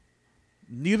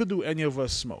Neither do any of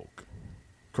us smoke.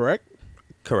 Correct?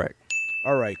 Correct.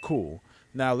 All right, cool.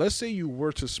 Now, let's say you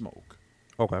were to smoke.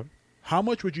 Okay. How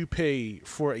much would you pay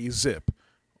for a zip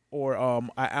or an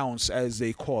ounce, as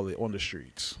they call it on the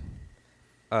streets?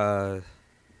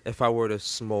 If I were to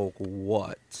smoke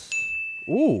what?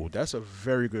 Ooh, that's a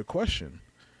very good question.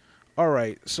 All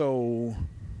right, so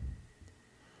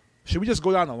should we just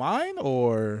go down the line,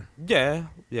 or? Yeah.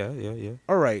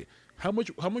 All right, how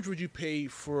much would you pay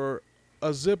for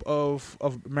a zip of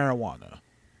marijuana?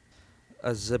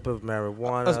 A zip of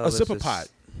marijuana. A zip of pot.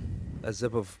 A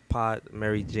zip of pot,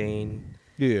 Mary Jane.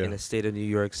 Yeah. In the state of New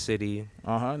York City.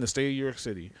 In the state of New York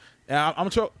City. And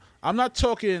I'm not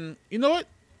talking. You know what?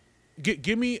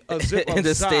 Give me a zip of in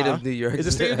the za. state of New York. In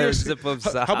the state of New York City. Zip of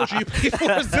za. How much you pay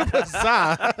for a zip of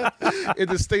za in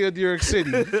the state of New York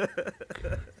City?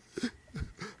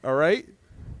 All right.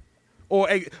 Or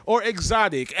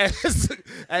exotic, as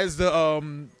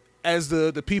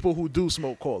the people who do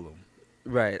smoke call them.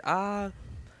 Right. I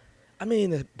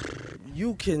mean,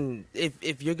 you can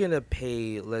if you're gonna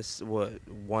pay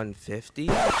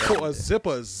 $150 for a zip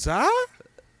of za.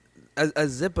 A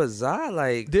zip of za,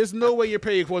 like there's no way you're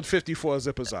paying $150 for a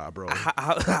zip of za, bro.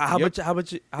 How much?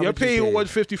 You're paying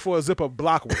 $150 for a zip of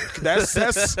blockwork. That's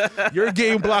your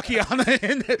game Blockiana.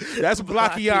 That's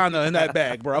Blockiana in that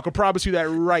bag, bro. I can promise you that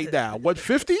right now.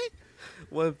 $150?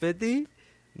 $150?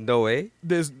 No way.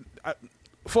 There's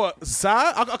for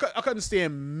za. I can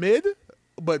understand mid,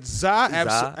 but za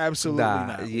absolutely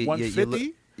not.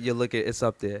 $150. You look at it's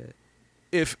up there.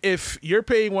 If you're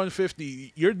paying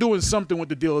 $150, you're doing something with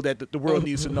the deal that the world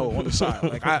needs to know on the side.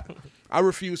 Like I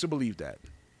refuse to believe that.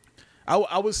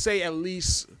 I would say at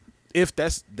least if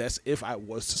that's if I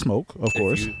was to smoke, of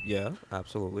course. Yeah,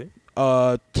 absolutely.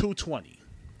 $220.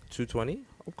 $220?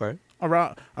 Okay.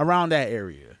 Around that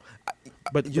area.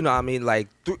 But you know what I mean, like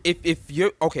if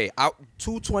you're okay, out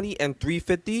 $220 and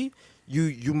 $350,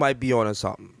 you might be on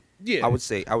something. Yeah. I would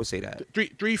say that.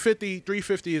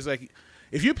 $350 is like,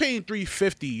 if you're paying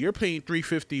 $350, you're paying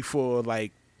 $350 for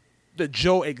like the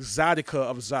Joe Exotica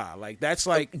of za. Like that's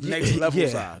like next level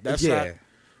za. That's not.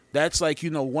 That's like,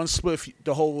 one spliff.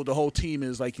 The whole team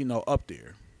is like, up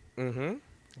there. Mm-hmm.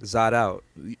 Za'd out.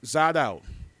 Za'd out.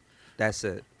 That's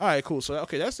it. All right, cool. So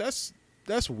okay, that's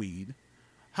weed.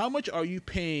 How much are you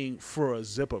paying for a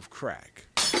zip of crack?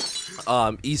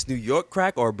 East New York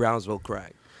crack or Brownsville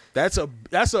crack? That's a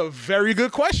very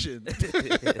good question.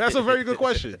 That's a very good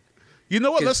question. You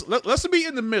know what? Let's be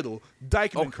in the middle.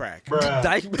 Dykeman crack.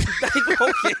 Dykeman.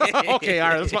 Okay. Okay. All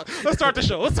right. Let's start the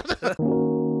show.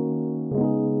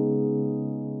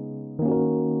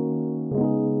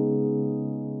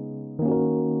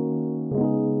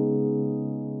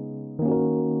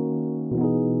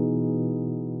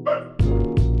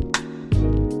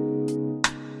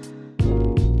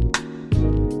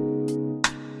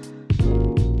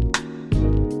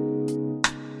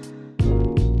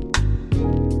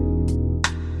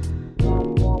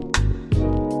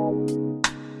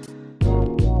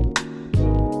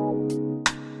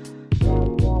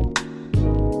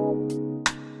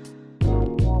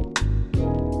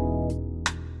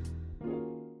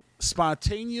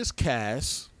 Spontaneous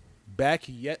cast back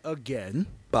yet again.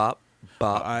 Bop.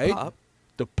 All right. Bop.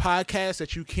 The podcast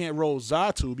that you can't roll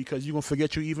za to because you're gonna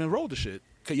forget you even rolled the shit.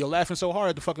 Cause you're laughing so hard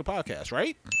at the fucking podcast,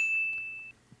 right?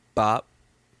 Bop.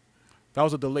 That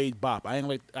was a delayed bop. I ain't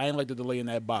like the delay in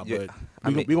that bop, yeah,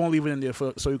 but we gonna leave it in there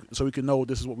so we can know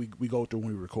this is what we go through when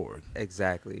we record.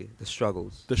 Exactly. The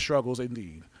struggles. The struggles,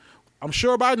 indeed. I'm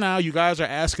sure by now you guys are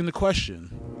asking the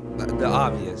question. The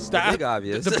obvious. The big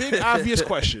obvious. The big obvious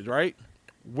question, right?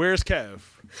 Where's Kev?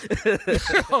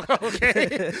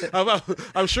 Okay.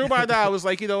 I'm sure by now I was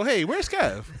like, hey, where's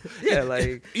Kev? Yeah,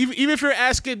 like even if you're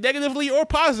asking negatively or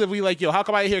positively, like, yo, how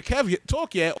come I hear Kev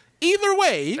talk yet? Either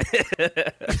way,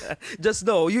 just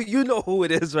know you know who it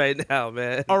is right now,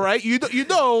 man. All right, you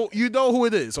know who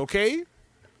it is, okay?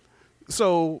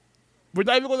 So we're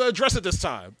not even going to address it this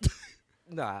time.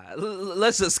 Nah,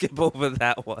 let's just skip over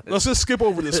that one. Let's just skip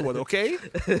over this one, okay?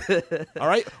 All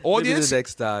right, audience. Maybe the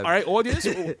next time. All right, audience.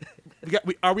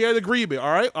 Are we at agreement?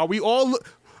 All right. Are we all?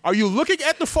 Are you looking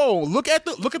at the phone? Look at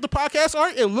the podcast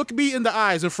art and look me in the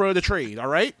eyes in front of the train. All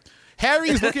right. Harry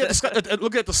is looking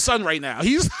at the sun right now.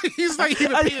 He's not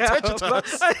even paying attention to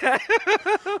us.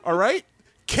 All right.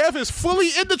 Kev is fully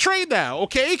in the train now,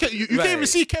 okay? You can't even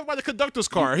see Kev by the conductor's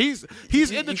car. He's in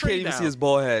the train now. You can't even see his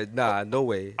bald head. Nah, no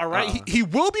way. All right, he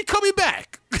will be coming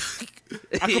back.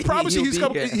 I can promise you he's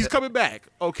coming back,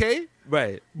 okay?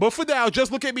 Right. But for now, just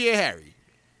look at me and Harry.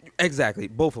 Exactly,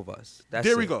 both of us.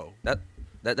 There we go.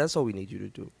 That's all we need you to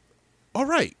do. All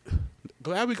right.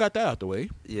 Glad we got that out the way.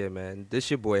 Yeah, man. This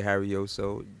your boy Harry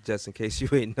Oso, just in case you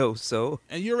ain't know so.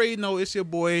 And you already know it's your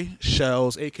boy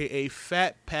Shellz, a.k.a.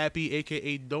 Fat Pappy,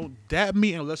 a.k.a. Don't dab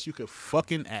me unless you could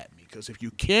fucking at me. Because if you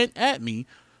can't at me,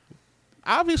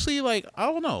 obviously, like, I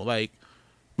don't know. Like,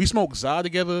 we smoked Za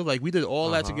together. Like, we did all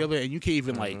that together. And you can't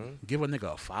even, like, give a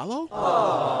nigga a follow?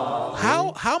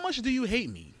 Aww. How much do you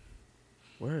hate me?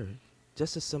 Word.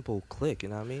 Just a simple click, you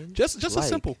know what I mean? Just like, a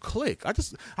simple click. I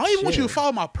don't even want you to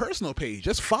follow my personal page.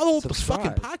 Just follow the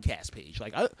fucking podcast page.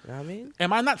 Like, you know what I mean?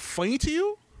 Am I not funny to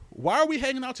you? Why are we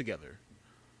hanging out together?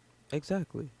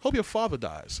 Exactly. Hope your father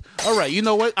dies. All right, you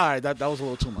know what? All right, that was a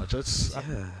little too much. I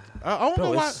don't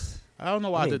know why. I don't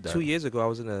know why I did that. 2 years ago, I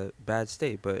was in a bad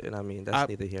state, but you know what I mean, that's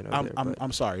neither here nor there.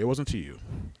 I'm sorry, it wasn't to you.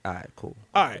 All right, cool.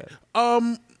 All right.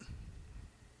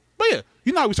 But yeah,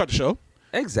 you know how we start the show.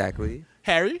 Exactly.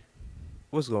 Harry,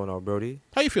 what's going on, Brody?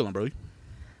 How you feeling, Brody?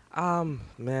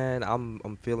 Man,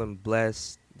 I'm feeling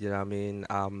blessed. You know what I mean?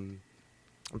 I'm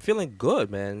feeling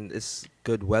good, man. It's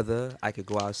good weather. I could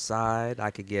go outside. I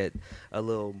could get a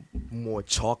little more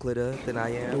chocolate than I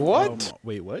am. What?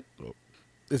 Wait, what?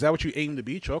 Is that what you aim to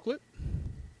be, chocolate?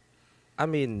 I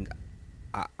mean,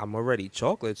 I'm already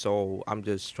chocolate, so I'm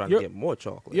just trying to get more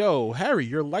chocolate. Yo, Harry,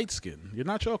 you're light skinned. You're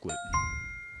not chocolate.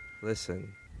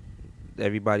 Listen,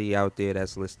 everybody out there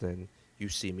that's listening, you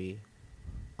see me.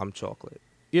 I'm chocolate.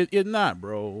 You're not,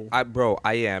 bro.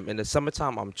 I am. In the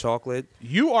summertime, I'm chocolate.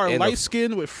 You are light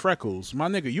skinned with freckles, my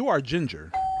nigga. You are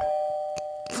ginger.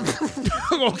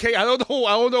 Okay, I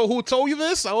don't know who told you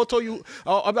this. I will tell you.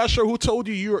 I'm not sure who told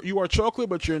you you are chocolate,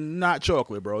 but you're not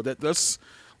chocolate, bro.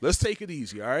 Let's take it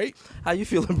easy, all right? How you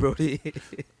feeling, Brody?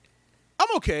 I'm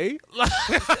okay.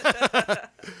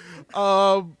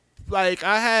 Like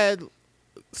I had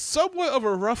somewhat of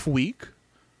a rough week.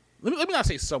 Let me not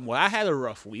say somewhat. I had a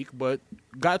rough week, but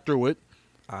got through it.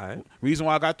 All right. Reason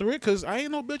why I got through it, because I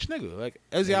ain't no bitch nigga. Like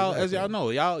as y'all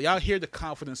know, y'all hear the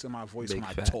confidence in my voice when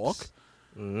I talk.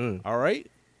 Mm-hmm. All right,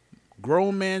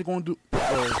 grown man gonna do.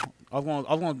 I'm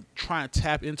gonna try and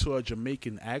tap into a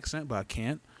Jamaican accent, but I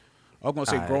can't. I'm gonna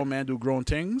say grown man do grown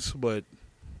things, but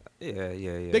yeah.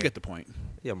 They get the point.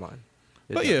 Yeah, man.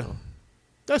 But yeah,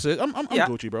 that's it. I'm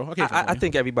Gucci, bro. I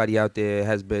think everybody out there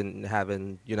has been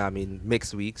having, you know what I mean,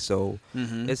 mixed weeks, so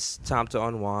it's time to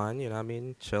unwind, you know what I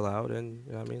mean, chill out, and,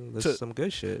 you know what I mean, listen to some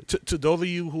good shit. To those of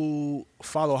you who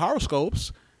follow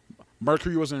horoscopes,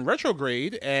 Mercury was in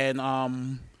retrograde,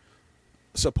 and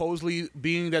supposedly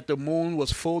being that the moon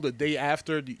was full the day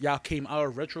after y'all came out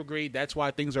of retrograde, that's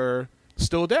why things are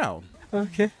still down.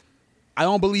 Okay. I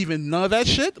don't believe in none of that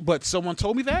shit, but someone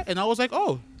told me that, and I was like,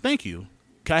 oh, thank you.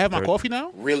 Can I have my coffee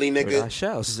now? Really, nigga?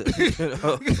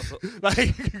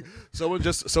 Like, someone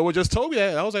just told me that,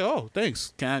 and I was like, oh,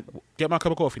 thanks. Can I get my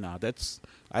cup of coffee now? I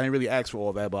didn't really ask for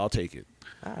all that, but I'll take it.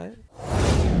 All right.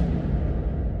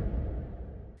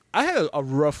 I had a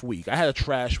rough week. I had a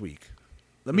trash week.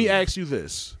 Let me ask you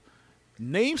this.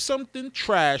 Name something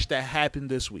trash that happened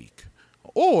this week.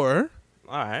 Or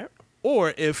all right.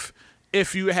 Or if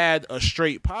you had a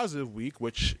straight positive week,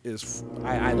 which is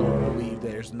I don't believe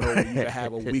there's no way you can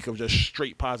have a week of just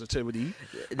straight positivity.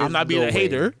 I'm not being a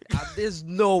hater. There's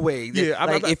no way.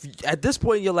 Yeah, if at this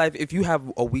point in your life, if you have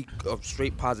a week of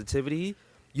straight positivity,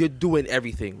 you're doing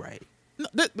everything right.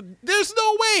 There's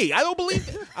no way. I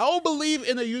don't believe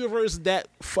in a universe that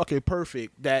fucking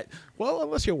perfect. That, well,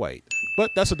 unless you're white,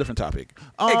 but that's a different topic.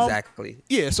 Exactly.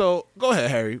 Yeah. So go ahead,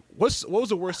 Harry. What was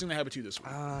the worst thing that happened to you this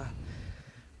week?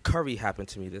 Curry happened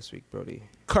to me this week, Brody.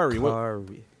 Curry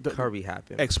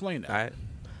happened. Explain that. All right.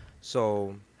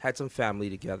 So had some family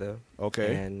together.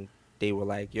 Okay. And they were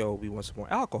like, "Yo, we want some more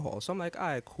alcohol." So I'm like, "All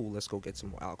right, cool. Let's go get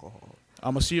some more alcohol."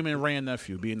 I'm assuming Ray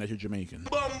nephew, being that you're Jamaican.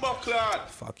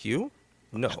 Fuck you.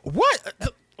 No. What?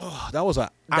 Oh, that was an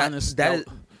honest. That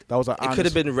was an honest. It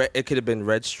could have been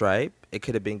Red Stripe. It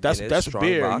could have been Guinness, that's Strong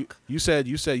beer. Rock. You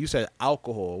said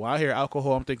alcohol. When I hear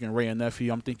alcohol, I'm thinking Ray and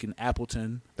nephew. I'm thinking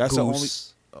Appleton. That's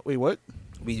Goose. the only. Wait, what?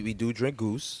 We do drink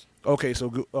Goose. Okay,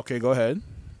 go ahead.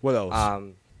 What else?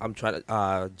 I'm trying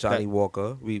to Johnny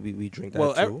Walker. We drink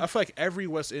that too. I feel like every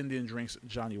West Indian drinks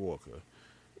Johnny Walker,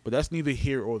 but that's neither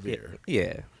here or there.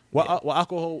 Yeah. What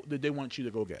alcohol did they want you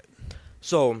to go get?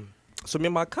 So me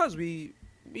and my cousin, we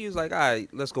was like, all right,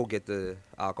 let's go get the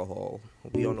alcohol.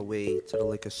 We on the way to the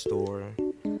liquor store,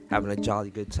 having a jolly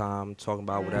good time, talking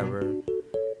about whatever.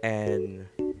 And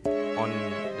on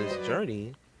this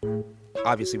journey,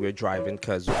 obviously we're driving,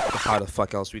 because how the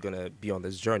fuck else we gonna be on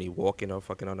this journey, walking or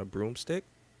fucking on a broomstick?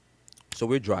 So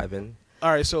we're driving.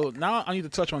 All right, so now I need to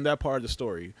touch on that part of the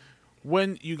story.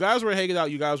 When you guys were hanging out,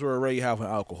 you guys were already having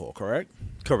alcohol, correct?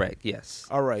 Correct. Yes.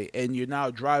 All right, and you're now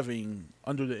driving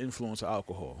under the influence of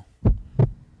alcohol.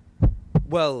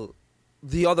 Well,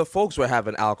 the other folks were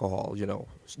having alcohol,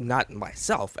 not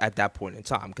myself at that point in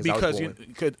time Because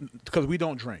we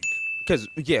don't drink. Because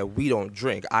we don't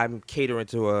drink. I'm catering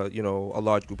to a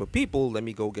large group of people. Let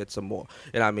me go get some more.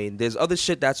 And I mean, there's other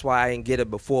shit. That's why I didn't get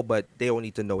it before, but they don't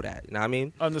need to know that. You know what I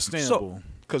mean? Understandable.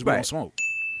 Because we don't smoke.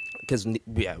 Because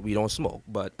we don't smoke,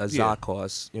 but a za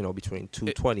costs between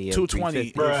 $220 and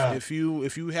 $220.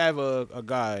 If you have a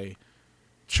guy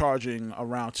charging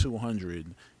around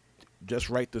 $200, just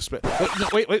write the spec.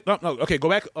 Wait, no. Okay, go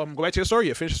back to your story.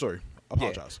 Yeah, finish your story.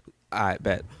 Apologize. Yeah. All right,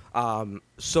 bet.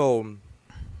 So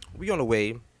we on the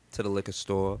way to the liquor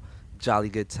store, jolly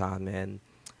good time, man,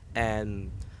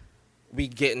 and we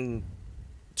getting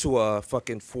to a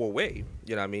fucking four-way.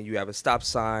 You know what I mean? You have a stop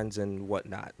signs and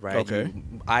whatnot, right? Okay.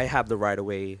 I have the right of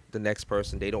way. The next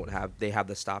person, they have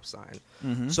the stop sign.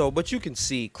 Mm-hmm. So, but you can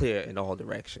see clear in all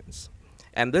directions.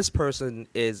 And this person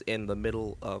is in the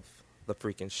middle of the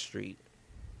freaking street.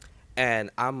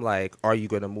 And I'm like, are you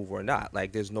going to move or not?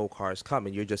 Like, there's no cars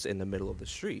coming. You're just in the middle of the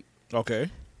street. Okay.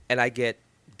 And I get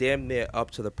damn near up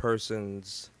to the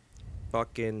person's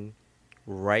fucking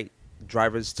right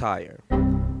driver's tire.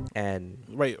 And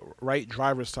right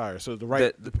driver's tire. So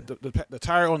the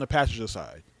tire on the passenger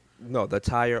side. No, the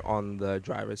tire on the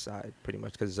driver's side, pretty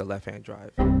much, because it's a left-hand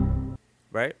drive.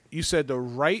 Right? You said the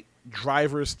right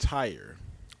driver's tire.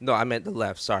 No, I meant the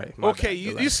left. Sorry. Okay,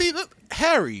 you see, look,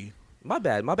 Harry. My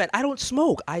bad. I don't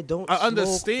smoke. I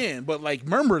understand, but like,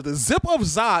 remember, the zip of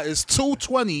za is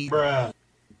 $220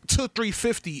 to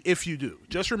 $350 if you do.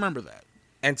 Just remember that.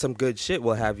 And some good shit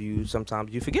will have you.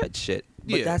 Sometimes you forget shit.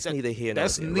 But that's neither here nor there.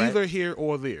 That's neither here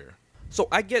or there. So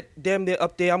I get damn near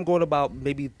up there. I'm going about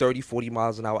maybe 30, 40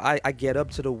 miles an hour. I get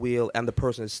up to the wheel, and the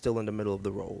person is still in the middle of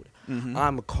the road. Mm-hmm.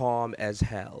 I'm calm as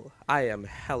hell. I am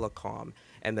hella calm.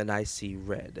 And then I see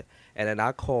red. And then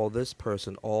I call this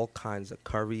person all kinds of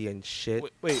curry and shit.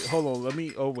 Wait, hold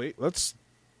on. Let's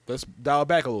dial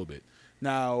back a little bit.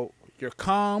 Now, you're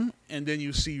calm, and then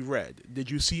you see red.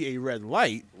 Did you see a red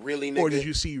light? Really, nigga? Or did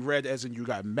you see red as in you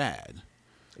got mad?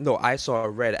 No, I saw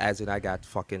red as in I got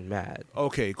fucking mad.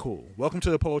 Okay, cool. Welcome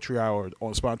to the Poetry Hour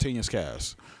on Spontaneous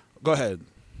Cast. Go ahead.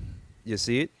 You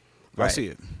see it? I see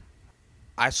it.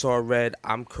 I saw red.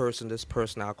 I'm cursing this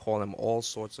person. I call him all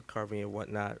sorts of curry and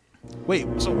whatnot. Wait,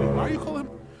 why are you calling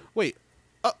him? Wait,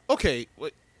 okay.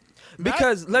 Wait.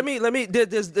 Because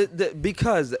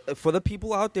because for the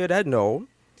people out there that know,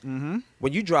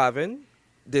 when you driving,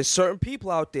 there's certain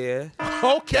people out there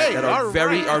that are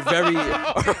very all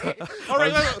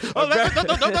right.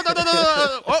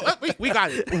 No. We got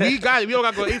it. We don't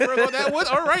got to go any further on that one.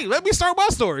 All right, let me start my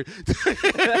story.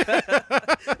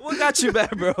 What got you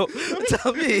back, bro?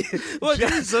 Tell me.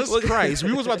 Jesus Christ,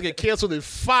 we was about to get canceled in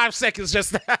 5 seconds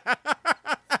just now.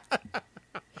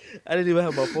 I didn't even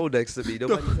have my phone next to me.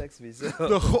 Nobody texted me. So.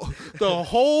 The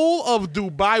whole of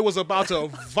Dubai was about to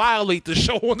violate the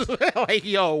show. Like,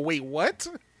 yo, wait, what?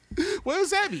 What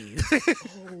does that mean?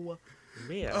 Oh,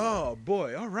 man. Oh,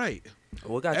 boy. All right.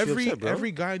 What got you upset, bro?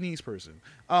 Every guy needs person.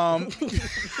 All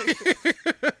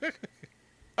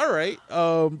right.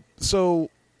 So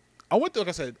I went to, like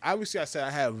I said, obviously I said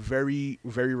I had a very,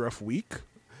 very rough week.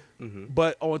 Mm-hmm.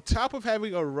 But on top of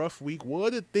having a rough week, one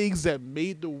of the things that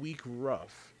made the week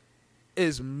rough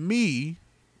is me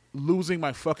losing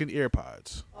my fucking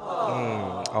AirPods.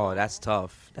 Oh, that's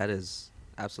tough. That is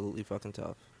absolutely fucking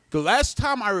tough. The last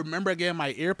time I remember getting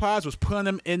my AirPods was putting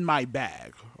them in my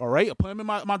bag. All right, I put them in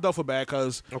my duffel bag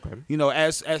because,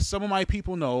 as some of my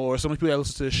people know, or some of the people that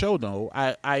listen to the show know,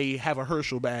 I have a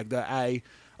Herschel bag that I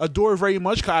adore very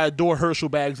much. Because I adore Herschel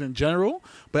bags in general,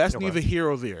 but that's neither here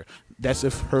or there. That's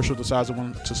if Herschel decides to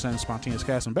want to send Spontaneous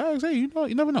Cast and bags. Hey, you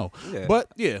never know. Yeah, but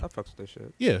yeah, I fucks with that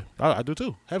shit. Yeah, I do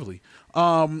too, heavily.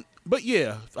 But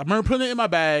yeah, I remember putting it in my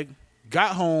bag.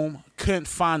 Got home, couldn't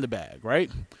find the bag. Right,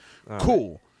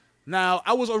 cool. Now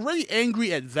I was already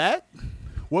angry at that.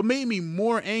 What made me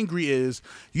more angry is,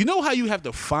 you know how you have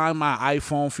the Find My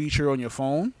iPhone feature on your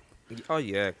phone? Oh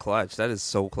yeah, clutch. That is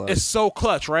so clutch. It's so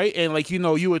clutch, right? And like,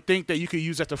 you would think that you could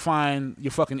use that to find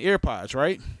your fucking AirPods,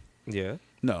 right? Yeah.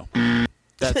 No.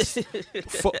 That's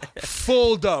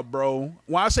full dub, bro.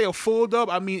 When I say a full dub,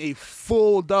 I mean a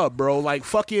full dub, bro. Like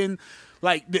fucking,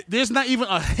 like there's not even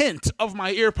a hint of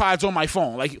my AirPods on my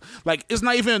phone. Like it's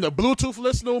not even in the Bluetooth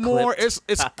list no more. It's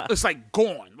like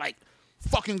gone, like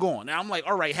fucking gone. And I'm like,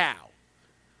 all right, how?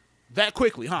 That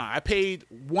quickly, huh? I paid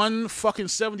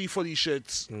 $170 for these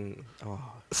shits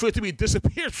for it to be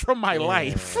disappeared from my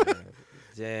life.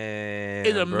 Damn.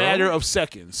 in a bro. matter of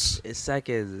seconds. It's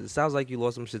seconds. It sounds like you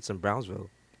lost some shits in Brownsville.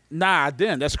 Nah, I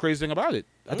didn't. That's the crazy thing about it.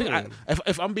 I think,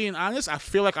 if I'm being honest, I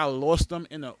feel like I lost them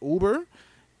in an Uber.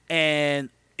 And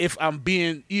if I'm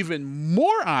being even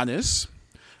more honest,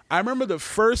 I remember the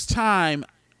first time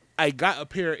I got a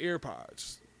pair of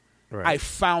AirPods. Right. I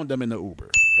found them in the Uber.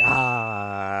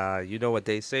 You know what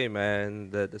they say,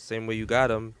 man. The same way you got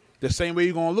them. The same way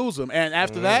you're going to lose them. And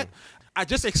after that, I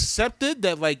just accepted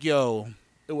that, like, yo,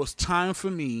 it was time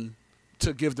for me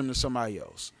to give them to somebody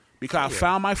else. Because I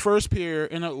found my first pair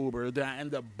in an Uber. Then I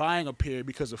ended up buying a pair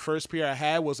because the first pair I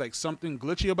had was, like, something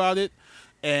glitchy about it.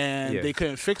 And they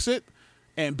couldn't fix it.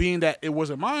 And being that it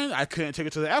wasn't mine, I couldn't take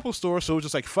it to the Apple store. So it was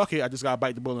just like, fuck it. I just got to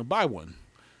bite the bullet and buy one.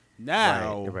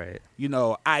 Now, you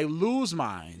know, I lose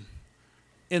mine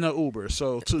in an Uber.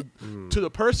 So to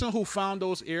the person who found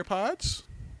those AirPods,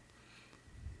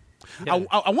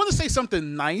 I want to say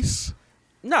something nice.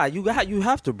 Nah, you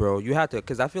have to, bro. You have to,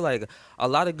 because I feel like a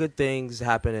lot of good things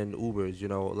happen in Ubers, you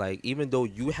know. Like, even though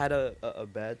you had a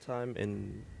bad time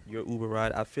in your Uber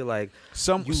ride, I feel like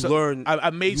learn. I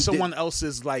made someone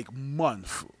else's, like,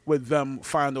 month with them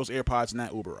finding those AirPods in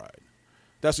that Uber ride.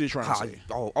 That's what you're trying to say.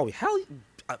 Oh, hell,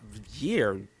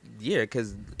 year,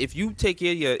 because if you take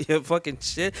care of your fucking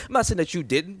shit, I'm not saying that you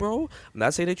didn't, bro. I'm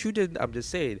not saying that you didn't. I'm just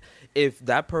saying, if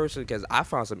that person, because I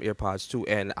found some AirPods too,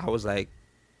 and I was like,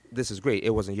 this is great.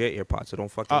 It wasn't your AirPods, so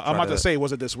don't fucking. I'm about to say,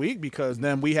 was it this week? Because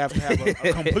then we have to have a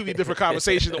completely different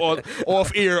conversation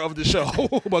off air of the show.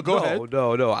 But go ahead.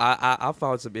 No. I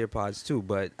found some AirPods too,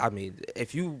 but I mean,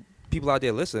 if you people out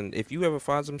there listen, if you ever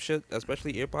find some shit,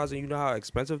 especially AirPods, and you know how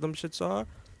expensive them shits are,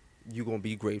 you're gonna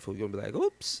be grateful. You're gonna be like,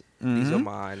 oops, these are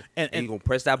mine. And you're gonna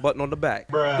press that button on the back.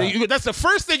 That's the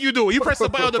first thing you do. You press the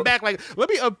button on the back, like, let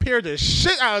me unpair the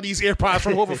shit out of these AirPods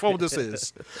from whoever phone this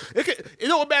is. It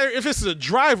don't matter if it's the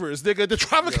driver's, nigga. The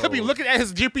driver could be looking at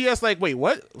his GPS like, wait,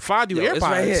 what? Find you AirPods? It's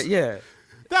right here,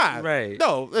 Nah, right.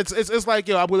 No, it's like,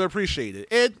 yo, I would appreciate it.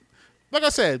 And like I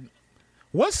said,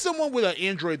 once someone with an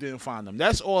Android didn't find them,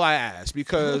 that's all I ask,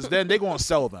 because then they're going to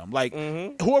sell them. Like,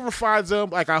 whoever finds them,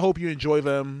 like, I hope you enjoy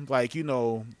them. Like, you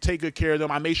know, take good care of them.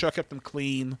 I made sure I kept them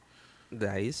clean.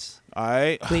 Nice. All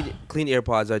right. Clean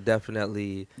AirPods are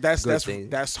definitely that's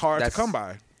hard to come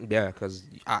by. Yeah, because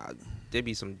there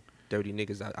be some dirty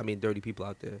niggas dirty people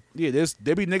out there. Yeah,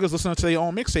 there be niggas listening to their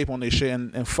own mixtape on this shit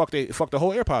and fuck the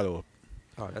whole AirPod up.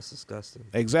 Oh, that's disgusting.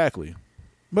 Exactly.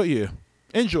 But yeah,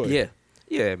 enjoy.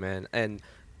 Yeah, man. And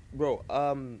bro,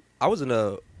 I was in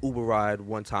a Uber ride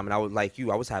one time, and I was like you.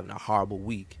 I was having a horrible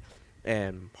week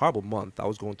and horrible month. I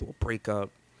was going through a breakup.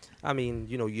 I mean,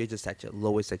 you know, you're just at your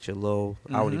lowest at your low.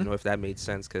 I don't even know if that made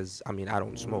sense, because I mean, I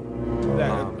don't smoke.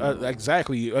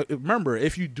 Exactly. Remember,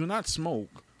 if you do not smoke,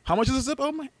 how much is a zip,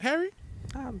 Harry?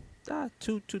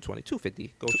 220,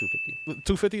 250. Go 250.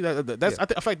 250. That's. Yeah. I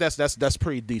feel like that's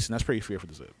pretty decent. That's pretty fair for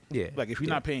the zip. Yeah. Like, if you're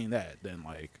not paying that, then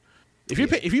like. If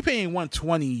you're paying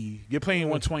 120, you're paying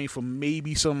 120 for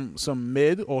maybe some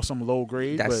mid or some low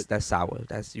grade. That's sour.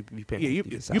 That's you paying. Yeah, you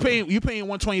paying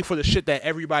 120 for the shit that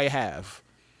everybody have.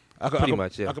 Pretty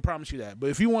much, yeah. I can promise you that. But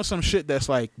if you want some shit that's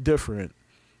like different,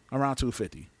 around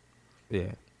 250.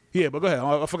 Yeah. Yeah, but go ahead.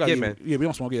 I forgot. Yeah, man. Yeah, we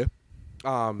don't smoke. Yeah.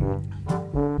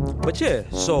 But yeah,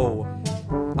 so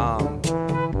I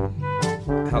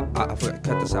forgot,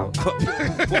 cut this out. What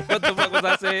the fuck was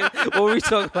I saying? What were we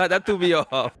talking about? That threw me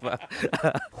off.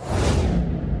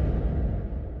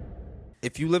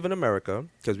 If you live in America,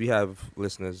 because we have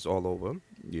listeners all over.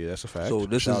 Yeah, that's a fact. So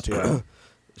this shout out to y'all.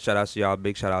 Shout out to y'all.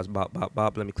 Big shout outs. Bob.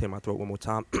 Let me clear my throat one more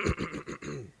time.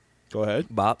 Go ahead.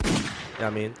 Bob. You know what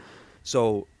I mean?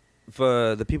 So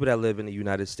for the people that live in the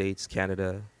United States,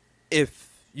 Canada, if,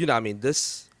 you know what I mean,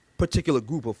 this particular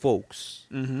group of folks,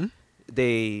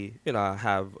 they, you know,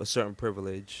 have a certain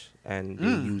privilege and they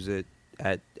use it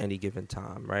at any given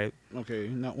time, right? Okay.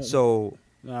 Now,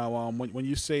 when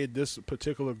you say this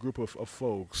particular group of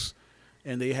folks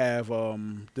and they have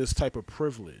this type of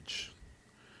privilege,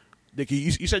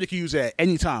 you said they can use it at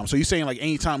any time. So you're saying like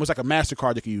any time, it's like a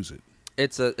MasterCard, they can use it.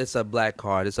 It's a black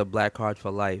card. It's a black card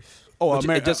for life. Oh,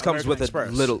 it just comes American with Express.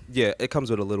 a little. Yeah, it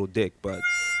comes with a little dick, but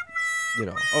you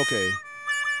know. Okay.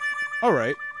 All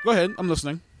right. Go ahead. I'm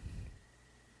listening.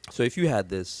 So if you had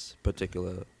this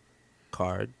particular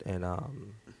card, and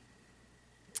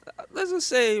let's just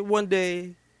say one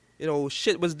day, you know,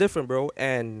 shit was different, bro,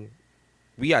 and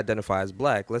we identify as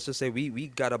black. Let's just say we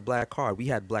got a black card. We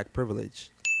had black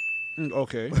privilege.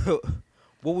 Okay.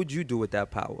 What would you do with that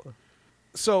power?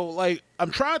 So, like, I'm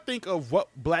trying to think of what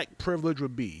black privilege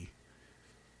would be.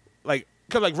 Like,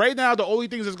 because, like, right now, the only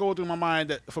things that's going through my mind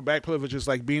that for black privilege is,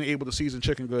 like, being able to season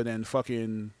chicken good and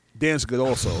fucking Dan's good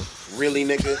also. Really,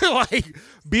 nigga? Like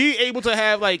being able to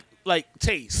have like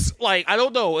taste. Like I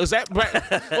don't know, is that like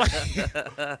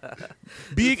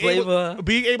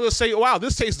being able to say, "Wow,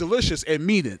 this tastes delicious," and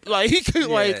mean it. Like he could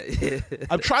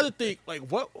I'm trying to think like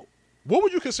what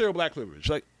would you consider black privilege?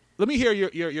 Like let me hear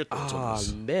your thoughts on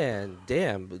this. Oh man,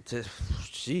 damn.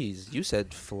 Jeez, you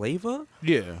said flavor?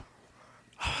 Yeah.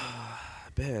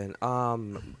 Man,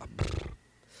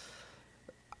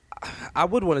 I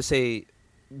would want to say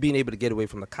being able to get away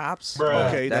from the cops.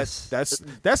 Okay, that's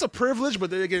a privilege, but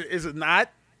then again, is it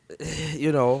not?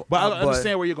 You know, but I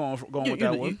understand where you're going with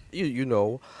that one. You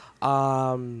know,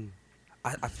 I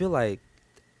feel like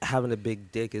having a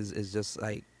big dick is just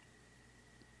like.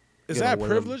 Is that a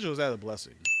privilege or is that a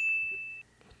blessing?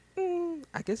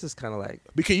 I guess it's kind of like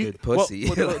because good pussy.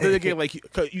 Well, then again, like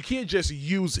you can't just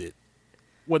use it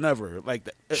whenever like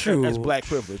that. True. That's black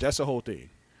privilege. That's the whole thing.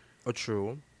 Oh,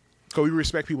 true. Because we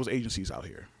respect people's agencies out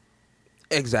here.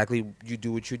 Exactly. You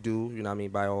do what you do. You know what I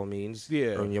mean? By all means.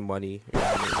 Yeah. Earn your money. You know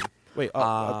what I mean? Wait,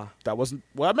 that wasn't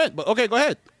what I meant. But okay, go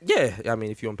ahead. Yeah. I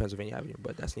mean, if you're in Pennsylvania Avenue,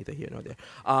 but that's neither here nor there.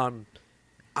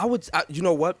 You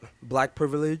know what? Black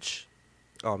privilege.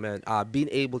 Oh man, being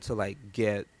able to like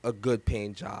get a good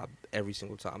paying job every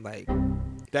single time, like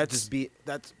that's black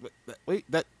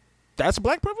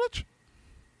privilege.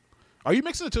 Are you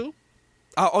mixing the two?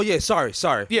 Oh yeah, sorry.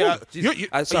 Yeah,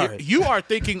 sorry. You are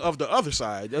thinking of the other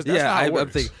side. That's not how it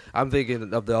works. I'm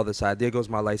thinking of the other side. There goes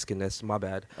my light skinness. My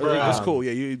bad. That's cool.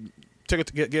 Yeah, you take it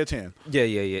to get a tan.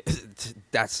 Yeah.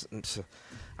 That's.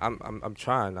 I'm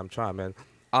trying, man.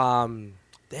 Damn.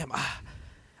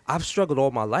 I've struggled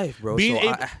all my life, bro.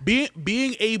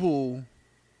 Being able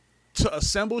to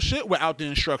assemble shit without the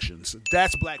instructions,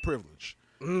 that's black privilege.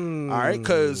 All right,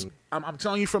 because I'm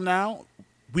telling you from now,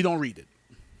 we don't read it.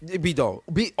 We don't.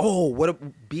 Being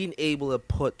able to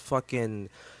put fucking,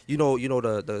 you know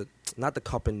the not the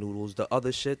cup and noodles, the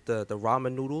other shit, the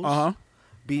ramen noodles.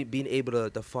 Being able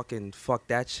to fucking fuck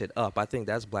that shit up, I think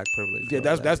that's black privilege. Yeah,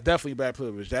 that's definitely black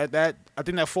privilege. That I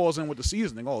think that falls in with the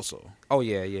seasoning also. Oh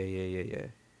yeah.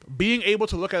 Being able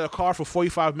to look at a car for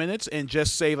 45 minutes and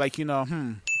just say like,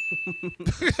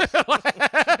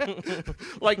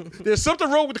 like there's something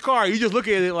wrong with the car. You just look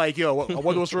at it like, yo, I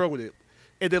wonder what's wrong with it.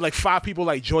 And then like 5 people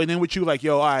like join in with you, like,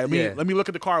 yo, all right, let me look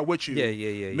at the car with you.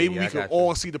 Yeah. Maybe we can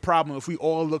all see the problem if we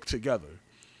all look together.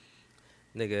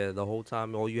 Nigga, the whole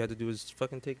time all you had to do is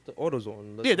fucking take the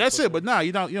AutoZone. Yeah, that's it. But nah,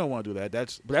 you don't want to do that.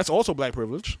 That's also black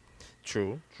privilege.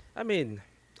 True. I mean,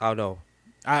 I don't know.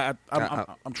 I'm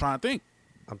trying to think.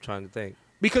 I'm trying to think.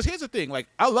 Because here's the thing, like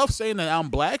I love saying that I'm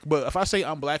black, but if I say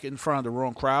I'm black in front of the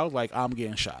wrong crowd, like I'm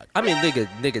getting shot. I mean,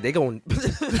 nigga, they going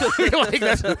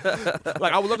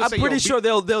like I would love to say. I'm pretty sure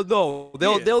they'll know.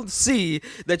 They'll see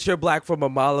that you're black from a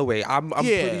mile away. I'm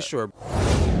pretty sure.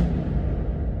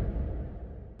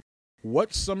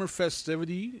 What summer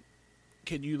festivity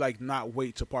can you like not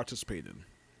wait to participate in?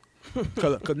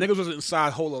 Cause niggas was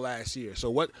inside Hola last year. So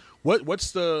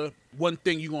what's the one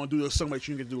thing you gonna do this summer that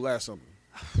you didn't get to do last summer?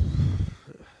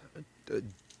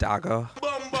 Daga.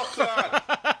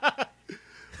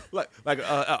 like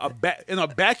in a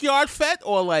backyard fet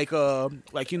or like a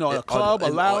club, a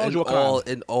lounge, or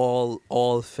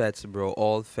all fets, bro.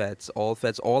 All fets.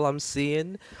 All I'm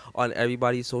seeing on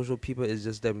everybody's social people is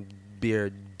just them beer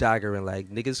daggering. Like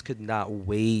niggas could not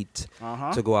wait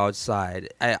to go outside.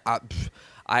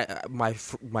 My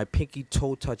pinky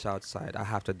toe touch outside. I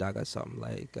have to dagger something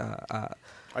like.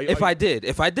 If I did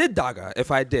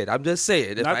daga, I'm just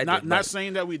saying. Not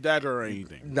saying that we dagger or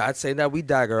anything. Not saying that we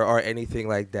dagger or anything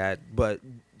like that. But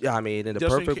I mean, in the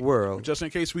perfect world, just in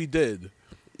case we did.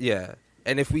 Yeah,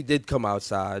 and if we did come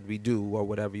outside, we do or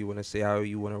whatever you want to say, how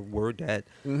you want to word that.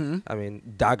 Mm-hmm. I mean,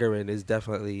 daggering is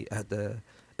definitely at the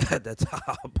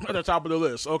top. At the top of the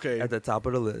list. Okay. At the top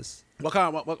of the list. What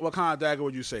kind of dagger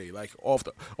would you say? Like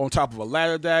on top of a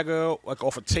ladder dagger, like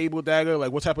off a table dagger,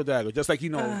 like what type of dagger? Just like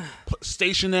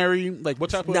stationary, like what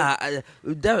type of?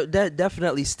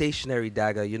 Definitely stationary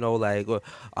dagger. You know, like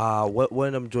what one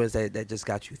of them joints that just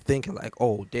got you thinking, like,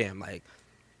 oh damn, like,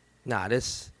 nah,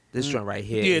 this joint right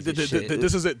here. Yeah,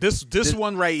 this is it. This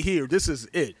one right here. This is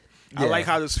it. Yeah. I like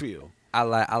how this feel. I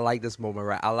like this moment,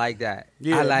 right? I like that.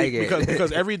 Yeah, I like it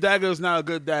because every dagger is not a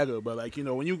good dagger, but like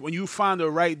when you find the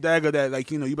right dagger that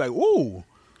like you be like ooh,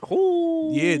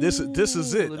 yeah, this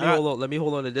is it. Let me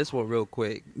hold on to this one real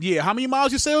quick. Yeah, how many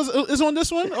miles you say is on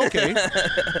this one? Okay,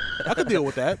 I could deal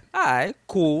with that. All right,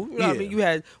 cool. You know what I mean? You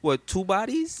had what 2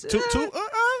 bodies? Two. All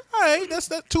right,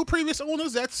 that's 2 previous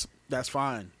owners. That's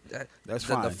fine. That's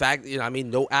fine. The fact, I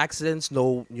mean, no accidents,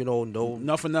 no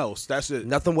nothing else. That's it.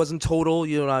 Nothing wasn't total.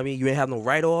 You know what I mean? You ain't have no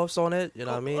write-offs on it. You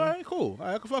know what I mean? All right, cool.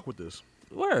 I can fuck with this.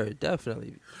 Word,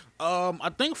 definitely.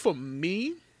 I think for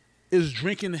me, is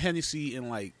drinking Hennessy in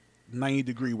like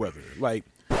 90-degree weather. Like,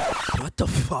 what the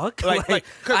fuck? Like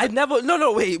I never.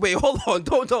 No. Wait. Hold on.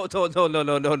 Don't.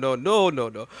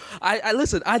 No. I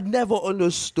listen. I never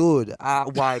understood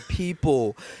why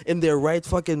people in their right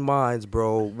fucking minds,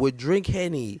 bro, would drink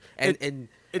Henny and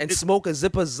smoke a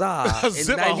zip a za,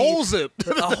 a whole zip,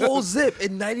 a whole zip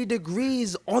in 90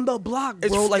 degrees on the block,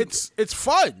 bro. It's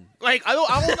fun. Like I don't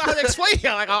know how to explain it.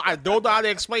 Like I don't know how to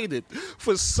explain it.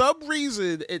 For some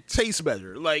reason, it tastes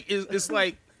better. Like it's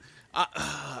like.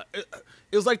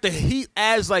 It was like the heat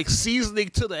adds like seasoning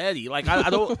to the Eddie. Like I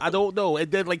don't know.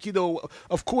 And then like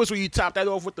of course when you top that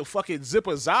off with the fucking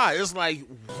zipper za, it's like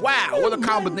wow, what a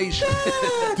combination.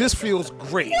 This feels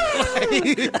great.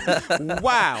 Like,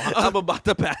 wow, I'm about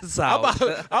to pass out.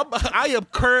 I am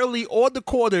currently on the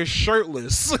corner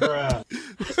shirtless.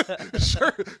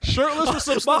 Shirtless with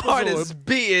some slippers My heart on. is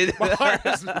beating.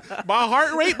 My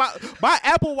heart rate, my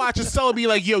Apple Watch is telling me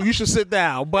like, yo, you should sit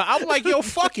down. But I'm like, yo,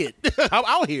 fuck it. I'm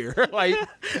out here. Like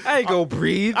I ain't gonna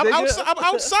breathe. I'm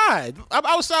outside. I'm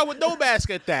outside with no mask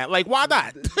at that. Like, why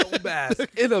not? No mask.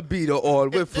 In a beater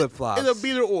on with flip flops. In a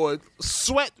beater on.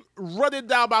 Sweat running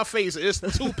down my face. It's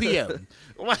 2 p.m.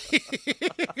 Like,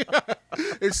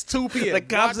 it's 2 p.m. The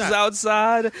cops is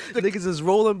outside. The niggas is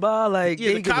rolling by like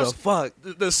they ain't give a fuck.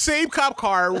 The same cop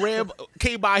car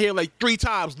came by here like 3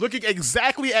 times, looking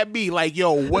exactly at me like,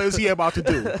 yo, what is he about to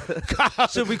do?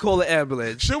 Should we call the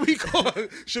ambulance? Should we call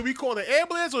the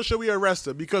ambulance or should we arrest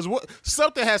him? Because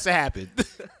something has to happen.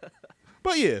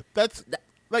 But yeah, that's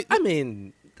like I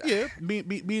mean, yeah,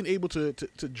 being able to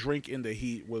drink in the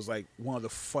heat was like one of the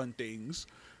fun things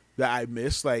that I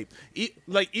miss. Like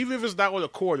even if it's not on a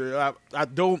quarter, I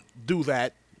don't do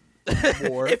that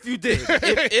anymore. if you did,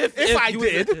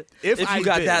 if you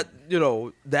got that,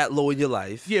 that low in your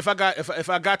life. Yeah, if I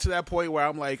got to that point where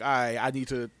I'm like, I need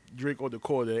to drink on the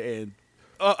corner, and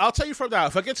I'll tell you from now,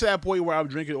 if I get to that point where I'm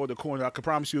drinking on the corner, I can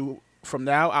promise you. From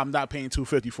now, I'm not paying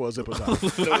 $250 for a zipper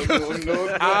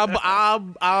No.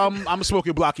 I'm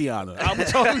smoking Blockiana. I'm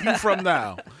telling you from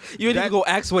now. You ain't even go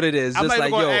ask what it is. I'm just not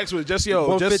even like, gonna ask what it is. Just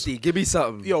 150. Give me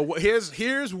something. Yo, here's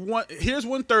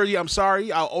 130. I'm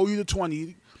sorry, I'll owe you the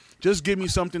 20. Just give me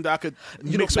something that I could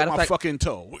mix with my fucking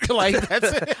toe. Like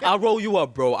that's it. I'll roll you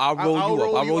up, bro. I'll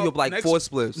roll you up like 4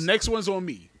 spliffs. Next one's on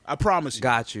me. I promise you.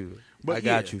 Got you. But I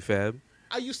got you, fam.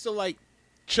 I used to like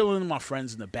chilling with my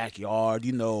friends in the backyard,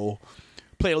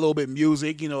 play a little bit of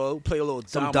music, play a little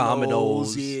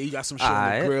dominoes. Yeah, you got some shit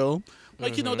on the grill.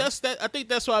 Like, I think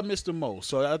that's what I miss the most.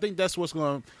 So I think that's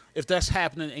if that's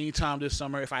happening anytime this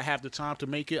summer, if I have the time to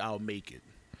make it, I'll make it.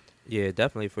 Yeah,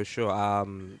 definitely, for sure.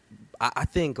 I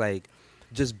think like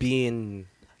just being,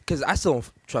 because I still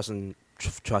don't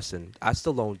trusting. I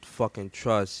still don't fucking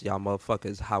trust y'all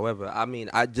motherfuckers. However, I mean,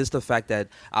 just the fact that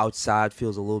outside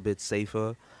feels a little bit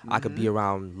safer. I could be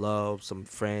around love, some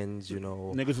friends,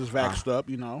 Niggas is vaxxed up,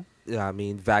 Yeah, I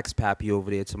mean, Vax Pappy over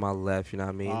there to my left, you know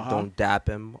what I mean? Don't dap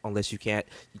him unless you can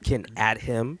add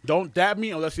him. Don't dap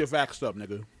me unless you're vaxxed up,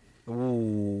 nigga.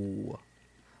 Ooh.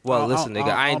 Well, listen,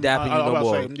 nigga, I ain't dapping you no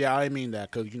more. Yeah, I didn't mean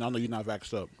that because, I know you're not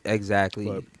vaxxed up. Exactly.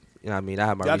 But, you know what I mean? I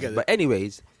have my reasons. But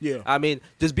anyways, yeah. I mean,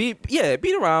 just be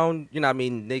around,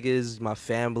 niggas, my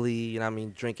family,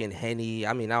 drinking Henny.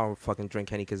 I mean, I don't fucking drink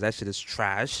Henny because that shit is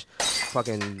trash.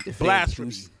 Fucking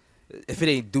blasphemy. If it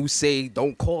ain't Douce,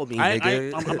 don't call me,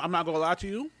 nigga. I'm not gonna lie to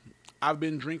you. I've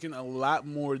been drinking a lot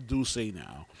more Douce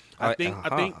now. I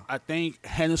think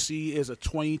Hennessy is a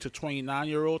 20 to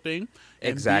 29-year-old thing.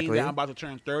 And exactly. Being that I'm about to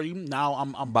turn 30, now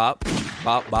I'm bop. It's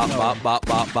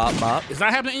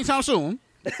not happening anytime soon.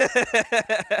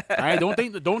 I don't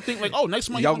think like, oh, next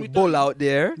month young bull out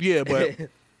there. Yeah, but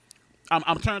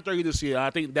I'm turning 30 this year. I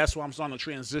think that's why I'm starting to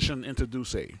transition into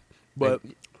Douce. But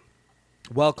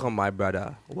welcome, my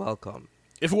brother. Welcome.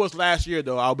 If it was last year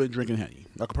though, I've been drinking Henny.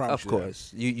 I can promise you. Of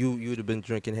course, you'd have been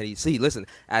drinking Henny. See, listen,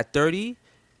 at 30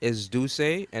 is Douce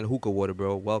and hookah water,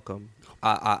 bro. Welcome.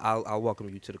 I'll welcome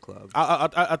you to the club.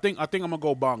 I think I'm gonna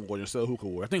go bong water instead of hookah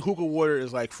water. I think hookah water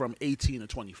is like from 18 to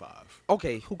 25.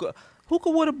 Okay, hookah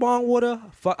water, bong water.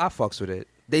 I fucks with it.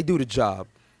 They do the job.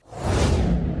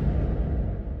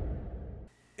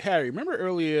 Harry, remember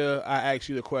earlier I asked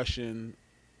you the question,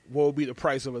 what would be the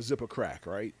price of a zip of crack,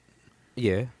 right?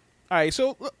 Yeah. All right,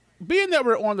 so being that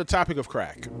we're on the topic of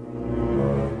crack,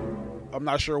 I'm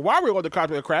not sure why we're on the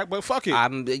topic of crack, but fuck it.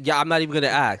 I'm not even gonna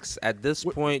ask at this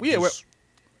point. Yeah,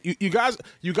 you guys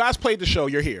played the show.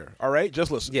 You're here, all right?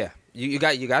 Just listen. Yeah, you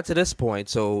got to this point,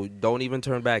 so don't even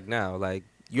turn back now. Like,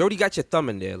 you already got your thumb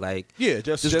in there. Like, yeah,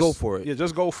 just go for it. Yeah,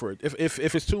 just go for it.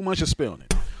 If it's too much, you're spilling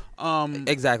it.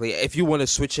 Exactly. If you want to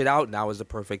switch it out, now is the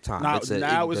perfect time.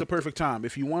 Now is the perfect time.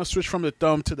 If you want to switch from the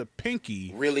thumb to the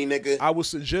pinky, really, nigga, I would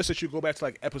suggest that you go back to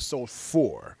like episode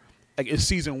 4, like in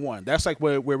season 1. That's like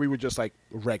where we were just like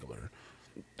regular.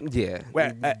 Yeah.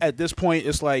 At this point,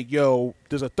 it's like, yo,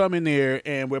 there's a thumb in there,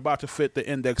 and we're about to fit the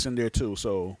index in there too.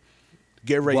 So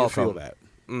get ready to feel that.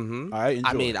 Mm-hmm. All right, enjoy.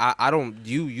 I mean, I don't.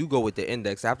 You go with the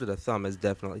index. After the thumb is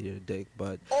definitely your dick,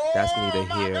 but that's neither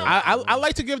here. I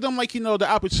like to give them like the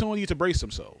opportunity to brace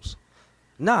themselves.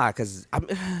 Nah, because I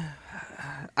mean,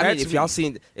 if y'all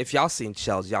seen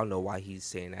Shellz, y'all know why he's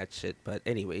saying that shit. But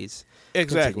anyways,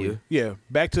 exactly. Continue. Yeah.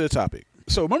 Back to the topic.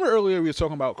 So remember earlier we were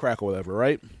talking about crack or whatever,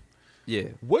 right? Yeah.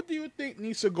 What do you think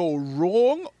needs to go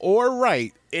wrong or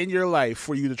right in your life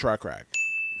for you to try crack?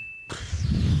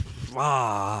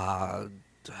 Wrong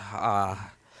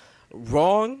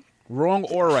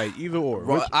or right, either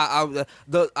or.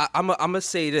 I'm gonna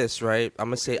say this, right? I'm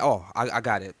gonna say, I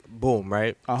got it. Boom,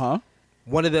 right?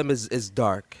 One of them is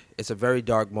dark. It's a very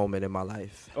dark moment in my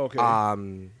life. Okay.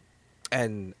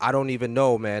 And I don't even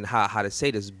know, man, how to say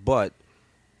this, but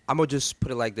I'm gonna just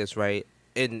put it like this, right?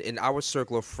 In our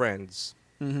circle of friends,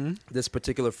 this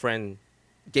particular friend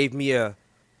gave me a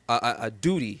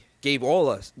duty, gave all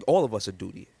of us a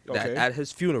duty. That Okay. at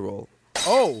his funeral.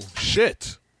 Oh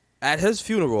shit! At his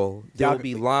funeral, there will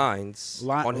be lines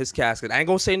on his casket. I ain't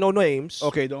gonna say no names.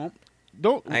 Okay, don't.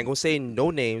 I ain't gonna say no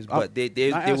names, but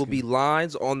there will be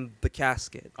lines on the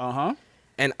casket.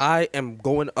 And I am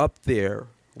going up there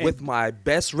with my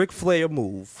best Ric Flair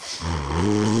move.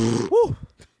 Woo!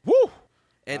 Woo!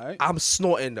 And I'm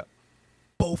snorting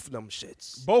both of them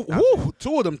shits. Both. Woo!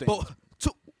 2 of them things.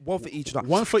 One for each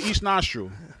nostril. One for each nostril.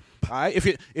 All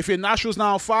right. If your nostril's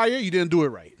not on fire, you didn't do it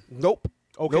right. Nope.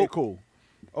 Okay. Nope. Cool.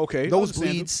 Okay.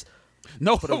 Nosebleeds.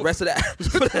 No. For the rest of that.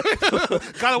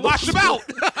 Gotta wash them out.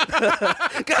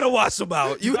 Gotta wash them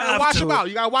out. You gotta wash them out.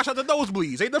 You gotta wash out the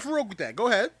nosebleeds. Ain't nothing wrong with that. Go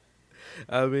ahead.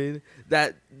 I mean,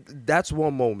 that's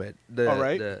one moment. All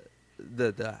right.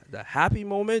 The happy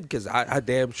moment, because I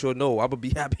damn sure know I'm gonna be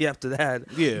happy after that.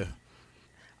 Yeah.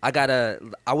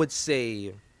 I would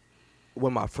say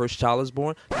when my first child is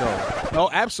born. No,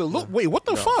 absolutely. Wait, what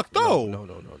the fuck? No. No.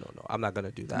 I'm not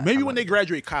gonna do that. Maybe when they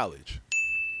graduate college.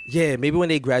 Yeah, maybe when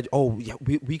they graduate. Oh, yeah,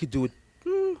 we could do it.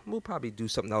 We'll probably do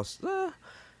something else.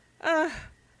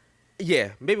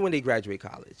 Yeah, maybe when they graduate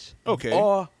college. Okay.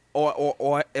 Or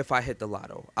if I hit the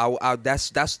lotto,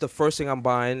 that's the first thing I'm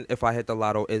buying. If I hit the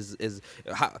lotto, can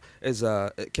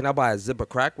I buy a zip of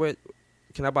crack with?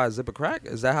 Can I buy a zip of crack?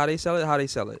 Is that how they sell it? How they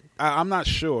sell it? I'm not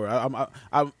sure.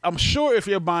 I'm sure if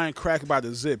you're buying crack by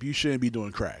the zip, you shouldn't be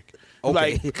doing crack.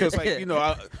 Okay. Because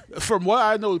from what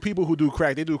I know, people who do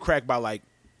crack, they do crack by like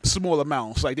small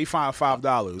amounts. Like they find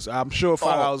 $5. I'm sure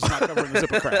 $5 is not covering the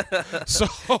zip of crack. So,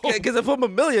 because if I'm a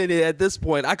millionaire at this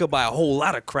point, I could buy a whole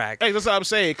lot of crack. Hey, that's what I'm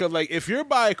saying. Because like if you're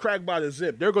buying crack by the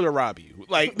zip, they're gonna rob you.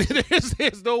 Like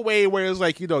there's no way where it's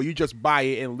like you just buy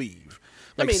it and leave.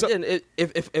 Like, I mean,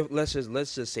 if let's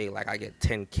just say like I get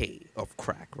 10K of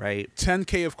crack, right?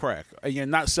 10K of crack, and you're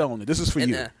not selling it. This is for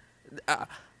you.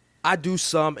 I do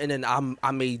some, and then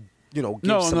I may give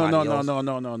somebody else.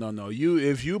 No.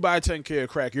 If you buy 10K of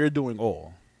crack, you're doing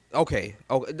all. Okay.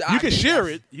 You can share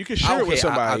it. You can share it with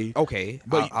somebody.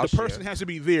 But the person has to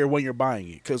be there when you're buying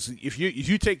it. Because if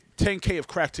you take 10K of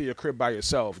crack to your crib by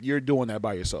yourself, you're doing that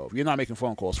by yourself. You're not making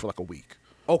phone calls for like a week.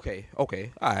 Okay. All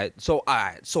right. So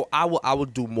I will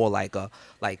do more like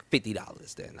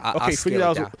 $50 then. Okay,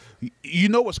 $50. You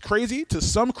know what's crazy? To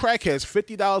some crackheads,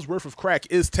 $50 worth of crack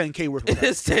is 10K worth of crack.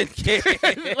 It's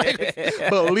 10K.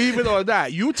 Believe it or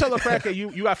not, you tell a crackhead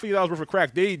you got $50 worth of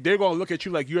crack, they're gonna look at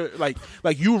you like you're like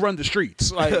you run the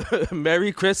streets. Like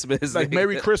Merry Christmas. Like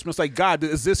Merry Christmas. Like, God,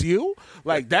 is this you?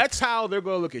 Like that's how they're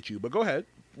gonna look at you. But go ahead.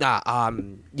 Nah,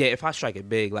 yeah, if I strike it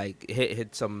big, like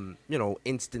hit some,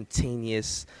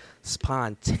 instantaneous,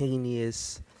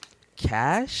 spontaneous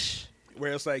cash.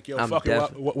 Where it's like, yo, fuck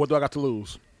it, what do I got to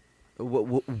lose?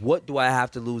 What do I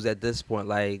have to lose at this point?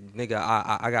 Like, nigga,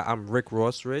 I'm Rick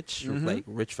Ross rich, like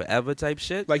rich forever type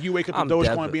shit. Like you wake up to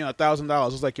Dogecoin being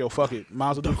 $1,000, it's like, yo, fuck it, might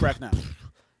as well do crack now.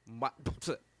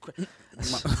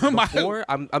 Before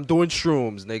I'm doing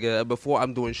shrooms, nigga. Before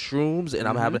I'm doing shrooms and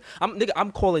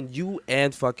I'm calling you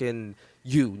and fucking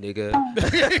you, nigga.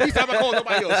 He's not calling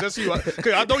nobody else. That's you.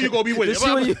 Cause I know you're gonna be with it.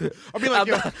 I'll be like,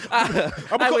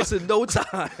 I wasted no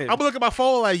time. I'm gonna look at my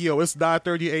phone like, yo, it's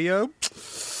 9:30 a.m.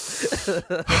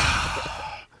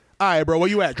 All right, bro, where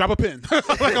you at? Drop a pin.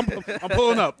 Like I'm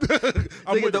pulling up.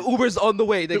 Nigga, the Uber's on the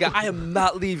way, nigga. I am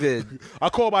not leaving. I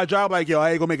call my job like, yo,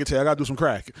 I ain't gonna make it today. I gotta do some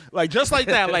crack. Like just like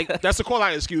that. Like that's a call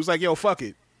out excuse. Like, yo, fuck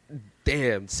it.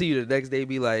 Damn. See you the next day.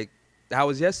 Be like, how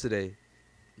was yesterday?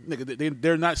 Nigga,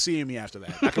 they're not seeing me after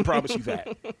that. I can promise you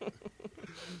that.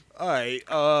 All right.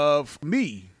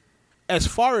 Me, as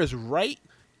far as right,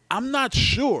 I'm not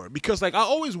sure because like I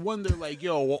always wonder like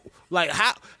yo like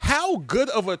how good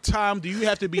of a time do you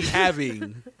have to be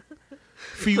having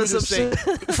for you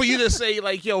to say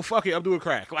like yo fuck it I'm doing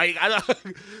crack like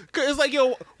cause it's like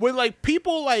yo when like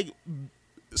people like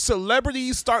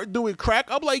celebrities start doing crack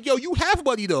I'm like yo you have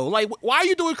money though like why are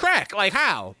you doing crack like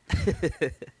how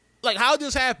like how did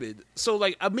this happen so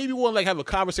like I maybe want to like have a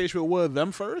conversation with one of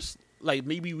them first. Like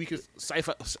maybe we could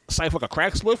cipher like a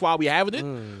crack spliff while we having it.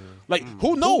 Like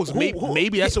who knows?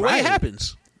 Maybe that's the way it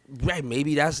happens. Right?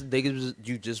 Maybe that's niggas.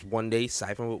 You just one day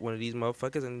siphon with one of these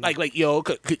motherfuckers and like yo,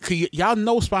 y'all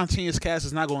know spontaneous cast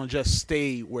is not going to just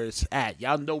stay where it's at.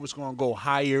 Y'all know it's going to go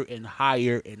higher and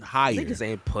higher and higher. Niggas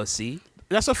ain't pussy.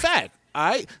 That's a fact.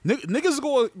 All right, niggas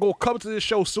going to come to this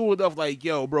show soon enough. Like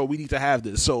yo, bro, we need to have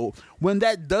this. So when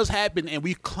that does happen and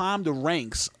we climb the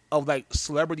ranks of like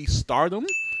celebrity stardom.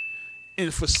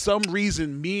 And for some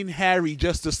reason, me and Harry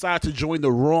just decide to join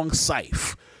the wrong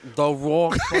siph. The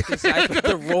wrong fucking siph at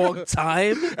the wrong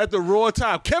time? At the wrong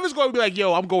time. Kevin's going to be like,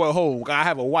 yo, I'm going home. I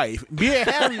have a wife. Me and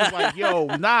Harry's like, yo,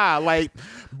 nah. Like,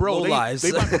 bro, they about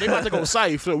to go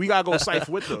siph. So we got to go siph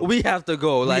with them. We have to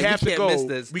go. Like, we can't miss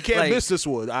this. We can't miss this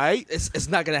one, all right? It's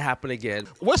not going to happen again.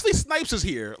 Wesley Snipes is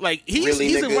here. Like, he's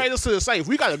invited us to the siph.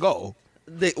 We got to go.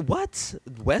 What?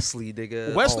 Wesley,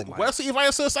 nigga. Wesley invited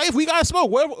us to the site. We gotta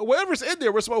smoke. Whatever's in there,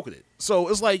 we're smoking it. So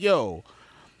it's like, yo,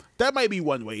 that might be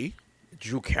one way.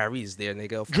 Drew Carey's there,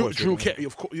 nigga. Of course. Drew Carey.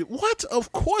 Of course. What?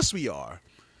 Of course we are.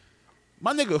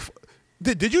 My nigga.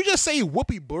 Did you just say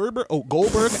Whoopi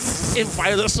Goldberg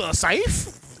invited us to a site?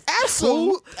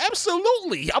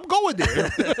 Absolutely. I'm going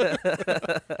there.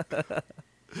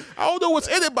 I don't know what's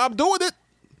in it, but I'm doing it.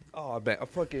 Oh, I bet.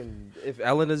 If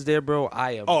Ellen is there, bro,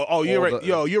 I am. Oh, you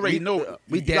already know.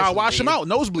 You gotta wash them out.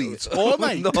 Nosebleeds all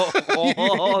night.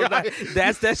 all night.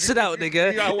 That's that shit out,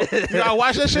 nigga. You gotta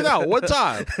wash that shit out one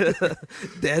time.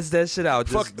 That's that shit out.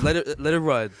 Just let it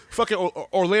run. Fucking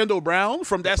Orlando Brown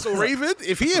from That's So Raven.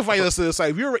 If he invited us to the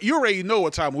site, you already know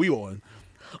what time we on.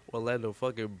 Orlando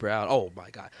fucking Brown. Oh my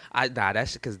god.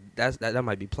 That's because that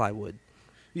might be plywood.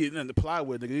 Yeah, the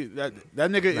plywood nigga. That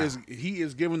nigga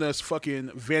is giving us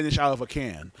fucking Vanish out of a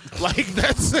can. Like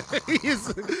that's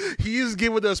he is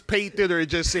giving us paint thinner and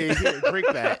just saying here drink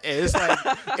that. And it's like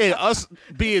and us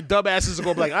being dumbasses are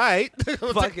gonna be like, all right,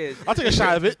 I'll take a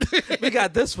shot of it. We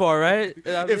got this far, right?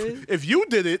 You know if you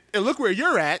did it and look where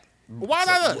you're at, why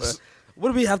not us? What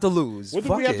do we have to lose? What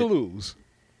do we have to lose?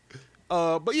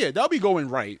 But yeah, that'll be going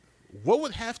right. What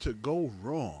would have to go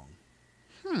wrong?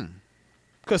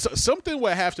 Because something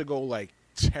would have to go, like,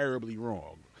 terribly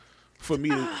wrong for me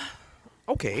to...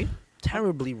 Okay.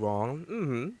 Terribly wrong.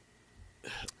 Mm-hmm.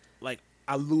 Like,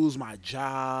 I lose my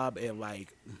job and,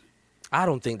 like... I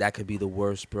don't think that could be the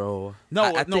worst, bro.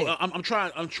 I'm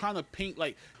trying to paint,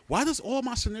 like... Why does all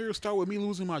my scenarios start with me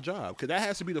losing my job? Because that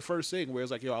has to be the first thing where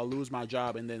it's like, yo, I'll lose my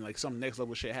job and then, like, some next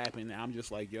level shit happen and I'm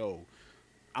just like, yo,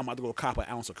 I'm about to go cop an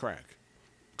ounce of crack.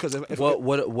 Because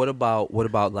what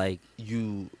about, like,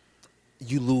 you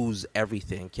lose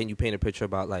everything. Can you paint a picture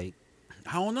about like?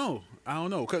 I don't know.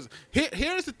 Because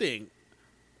here's the thing.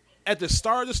 At the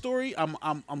start of the story,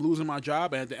 I'm losing my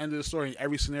job, and at the end of the story, in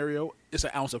every scenario, it's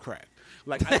an ounce of crack.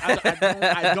 Like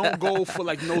I don't go for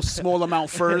like no small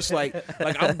amount first. Like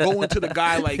I'm going to the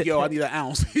guy like, yo, I need an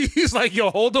ounce. He's like,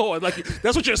 yo, hold on. Like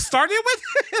that's what you're starting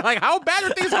with? Like how bad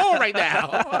are things going right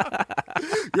now?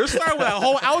 You're starting with a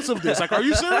whole ounce of this. Like, are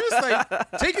you serious?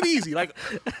 Like, take it easy. Like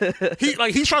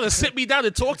he's trying to sit me down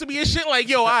and talk to me and shit. Like,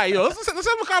 yo, all right, let's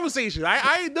have a conversation.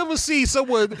 I ain't never see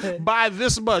someone buy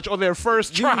this much on their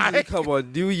first try. Come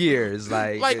on, New Year's,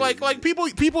 like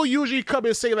people usually come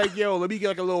and say like, yo, let me get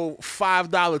like a little $5,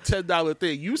 $10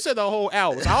 thing. You said a whole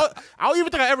ounce. I don't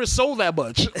even think I ever sold that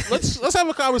much. Let's have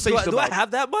a conversation. Do I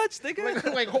have that much,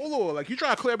 nigga? Like hold on. Like you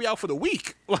trying to clear me out for the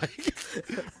week? Like.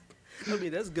 I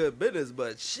mean, that's good business,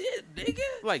 but shit, nigga.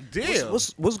 Like, damn.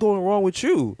 What's going wrong with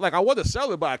you? Like, I want to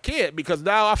sell it, but I can't because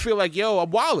now I feel like, yo, I'm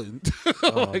wilding.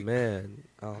 Oh, man.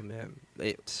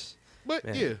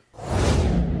 But, yeah.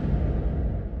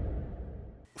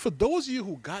 For those of you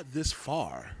who got this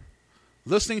far,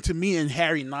 listening to me and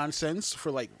Harry nonsense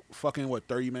for, like, fucking,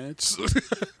 30 minutes?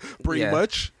 Pretty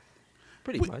much.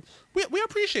 Pretty much. We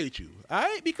appreciate you, all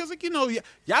right? Because, like, you know,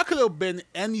 y'all could have been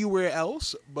anywhere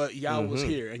else, but y'all was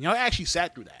here. And y'all actually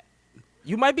sat through that.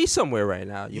 You might be somewhere right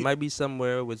now. You might be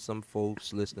somewhere with some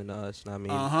folks listening to us. I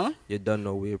mean, you don't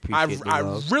know we appreciate the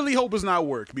love. I really hope it's not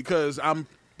work because I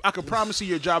can promise you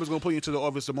your job is going to put you into the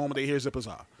office the moment they hear Zip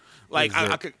Like,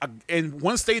 and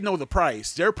once they know the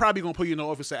price, they're probably going to put you in the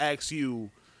office to ask you,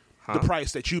 the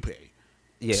price that you pay.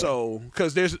 Yeah. So,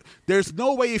 because there's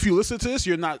no way if you listen to this,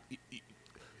 you're not.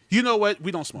 You know what?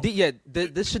 We don't smoke.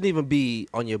 This shouldn't even be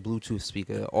on your Bluetooth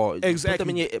speaker or exactly.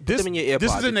 Put them in your AirPods.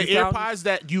 This is in the AirPods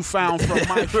that you found from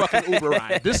my fucking Uber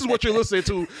ride. This is what you're listening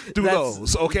to through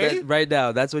those. Okay. Right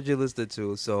now, that's what you're listening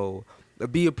to. So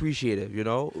be appreciative. You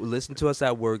know, listen to us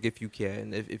at work if you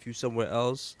can. If you somewhere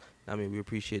else, I mean, we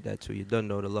appreciate that too. You don't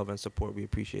know the love and support. We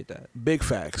appreciate that. Big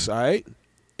facts. All right.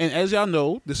 And as y'all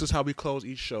know, this is how we close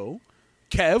each show.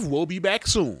 Kev will be back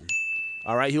soon.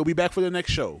 All right. He'll be back for the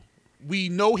next show. We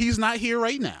know he's not here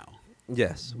right now.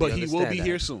 Yes, but he will be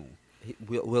here soon.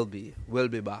 We'll be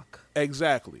back.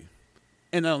 Exactly.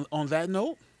 And on that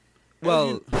note,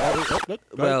 but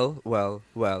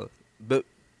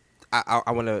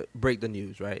I want to break the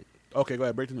news, right? Okay, go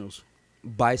ahead, break the news.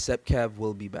 Bicep Kev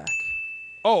will be back.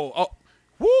 Oh,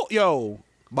 woo, yo.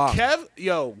 Bomb.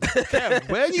 Kev,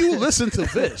 when you listen to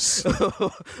this,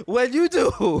 when you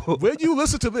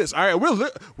listen to this, all right,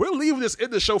 we're leaving this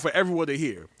in the show for everyone to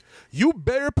hear. You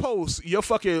better post your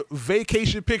fucking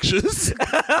vacation pictures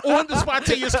on the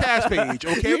Spontaneous Cast page,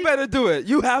 okay? You better do it.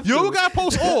 You have to. You don't gotta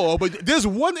post all, but there's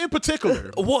one in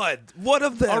particular. One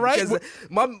of them. All right.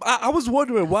 I was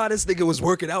wondering why this nigga was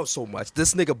working out so much.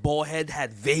 This nigga bald head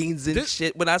had veins and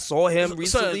shit. When I saw him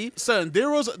recently, son, there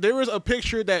was a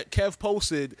picture that Kev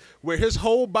posted where his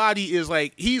whole body is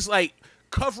like he's like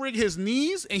covering his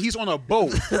knees and he's on a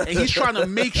boat and he's trying to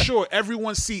make sure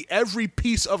everyone see every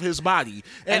piece of his body.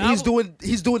 And he's doing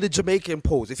the Jamaican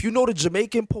pose. If you know the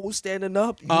Jamaican pose standing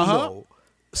up, you know.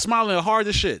 Smiling hard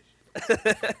as shit.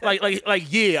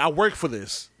 like yeah, I work for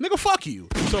this. Nigga, fuck you.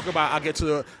 Talk about I get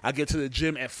to the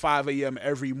gym at 5 a.m.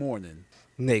 every morning.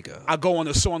 Nigga. I go on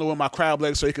the sauna with my crab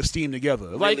legs so they can steam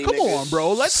together. Like, really, come on,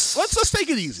 bro. Let's take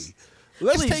it easy.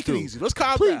 Let's take it easy. Let's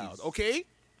calm down, okay?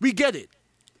 We get it.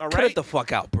 All right? Cut it the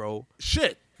fuck out, bro.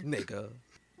 Shit. Nigga.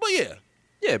 But yeah.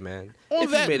 Yeah, man.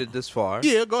 If you made it this far.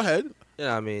 Yeah, go ahead.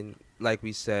 Yeah, I mean, like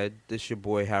we said, this your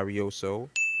boy Harry Oso.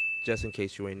 Just in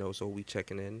case you ain't know, so we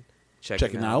checking in.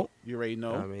 Checking out. You already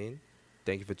know. I mean,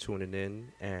 thank you for tuning in.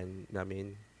 And, I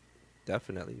mean,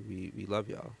 definitely, we love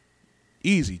y'all.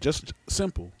 Easy. Just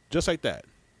simple. Just like that.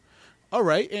 All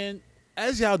right. And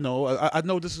as y'all know, I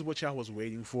know this is what y'all was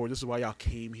waiting for. This is why y'all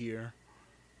came here.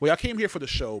 Well, y'all came here for the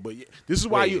show, but this is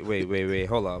why Wait.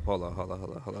 Hold on.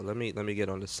 Let me get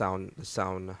on the sound.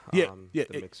 The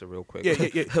mixer real quick. Yeah.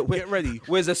 Get ready.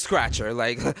 Where's the scratcher?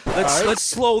 Like, let's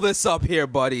slow this up here,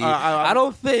 buddy. I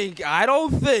don't think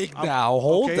now.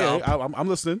 Hold up. I'm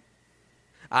listening.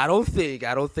 I don't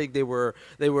think they were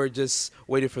just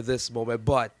waiting for this moment,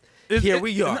 but. Here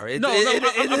we are. It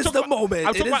is the moment.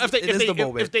 I'm talking about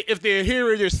if they're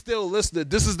here and they're still listening,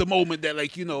 this is the moment that,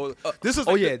 like, you know, this is.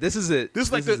 Like this is it.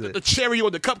 This is like the cherry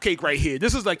on the cupcake right here.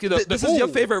 This is like, you know, this is your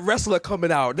favorite wrestler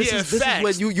coming out. This is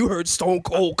when you heard Stone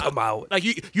Cold come out. Like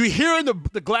you're hearing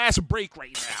the glass break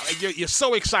right now, and you're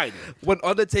so excited. When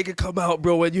Undertaker come out,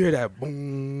 bro, when you hear that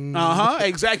boom.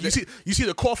 Exactly. You see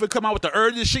the coffin come out with the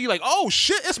urn and shit. You're like, oh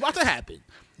shit, it's about to happen.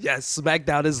 Yes,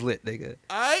 SmackDown is lit, nigga.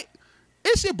 All right.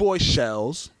 It's your boy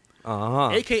Shellz,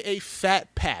 a.k.a.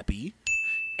 Fat Pappy,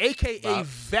 a.k.a.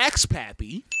 Vax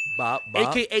Pappy,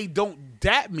 a.k.a. Don't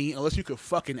dap me unless you can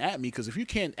fucking at me, because if you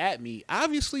can't at me,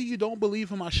 obviously you don't believe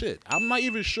in my shit. I'm not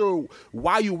even sure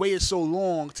why you waited so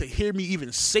long to hear me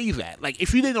even say that. Like,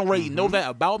 if you didn't already know that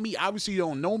about me, obviously you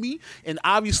don't know me, and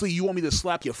obviously you want me to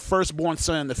slap your firstborn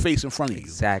son in the face in front of you.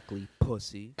 Exactly,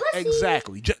 pussy.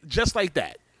 Exactly, just like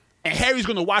that. And Harry's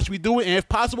going to watch me do it, and if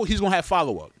possible, he's going to have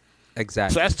follow-up.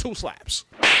 Exactly. So that's 2 slaps.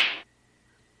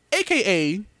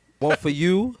 AKA. One for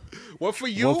you. One for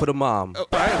you. One for the mom. All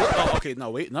right. Okay. No,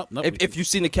 wait. No. If you've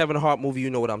seen the Kevin Hart movie, you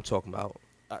know what I'm talking about.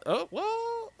 All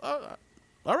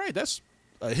right. That's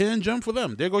a hidden gem for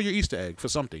them. There go your Easter egg for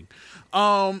something.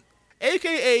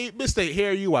 AKA Mr.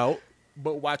 Hear You Out,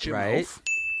 but watch your mouth.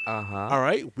 All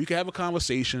right. We could have a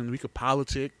conversation. We could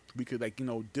politic. We could, like, you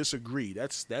know, disagree.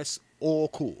 That's all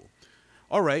cool.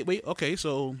 All right. Wait. Okay.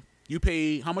 So. You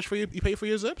pay how much you pay for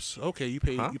your zips? Okay, you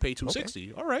pay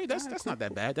 $260. Okay. All right, that's not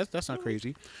that bad. That's not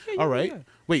crazy. All right. Yeah.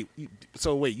 Wait,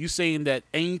 you saying that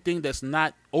anything that's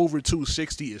not over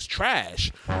 $260 is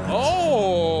trash?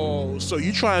 Oh, so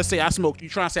you trying to say I smoke? You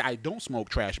trying to say I don't smoke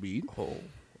trash weed?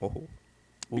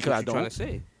 Because I don't. Trying to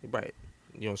say right?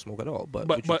 You don't smoke at all, but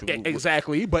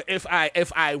exactly. But if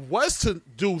I was to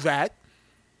do that,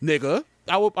 nigga,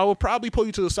 I would probably pull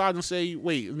you to the side and say,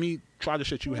 wait, let me try the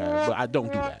shit you have, but I don't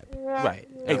do that. Right.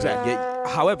 Exactly.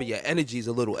 However, your energy is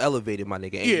a little elevated, my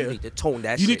nigga, and you need to tone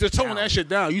that shit down. You need to tone that shit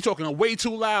down. You talking way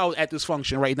too loud at this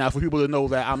function right now for people to know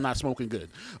that I'm not smoking good.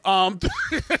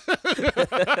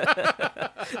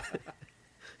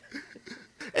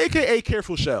 AKA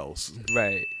Careful Shellz.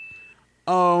 Right.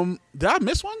 Did I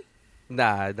miss one?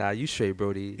 Nah, you straight,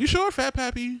 Brody. You sure? Fat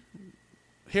Pappy.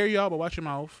 Hear y'all, but watch your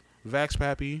mouth. Vax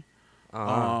Pappy.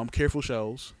 Careful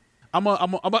Shellz. I'm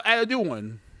gonna add a new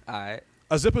one. All right.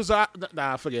 A Zipper Zah.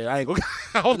 Nah, forget it. I ain't gonna.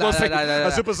 I was gonna say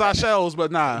a Zipper Zah Shellz,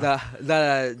 but nah.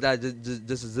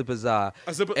 Just a Zipper Zah.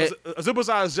 A Zipper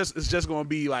Zah is just gonna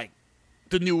be like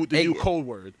the new code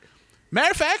word.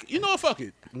 Matter of fact, you know what? Fuck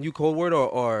it. New code word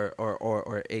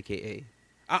or AKA.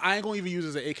 I ain't gonna even use it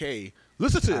as an AKA.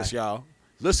 Listen to this, y'all.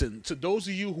 Listen to those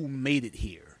of you who made it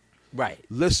here. Right.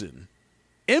 Listen.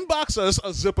 Inbox us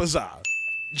a Zipper Zah.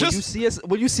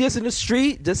 When you see us in the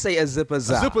street, just say a Zipper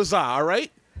Zah. A Zipper Zah, all right?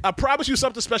 I promise you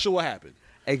something special will happen.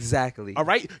 Exactly. All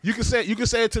right? You can say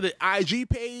it to the IG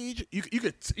page. You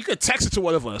could text it to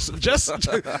one of us. Just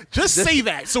say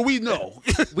that so we know.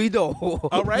 We know.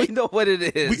 All right? We know what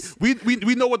it is. We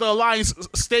know what the alliance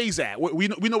stays at. We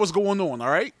know what's going on, all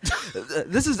right?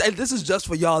 This is just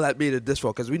for y'all that made it this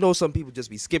far, because we know some people just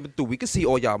be skipping through. We can see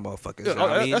all y'all motherfuckers. You know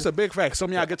what I mean? That's a big fact. Some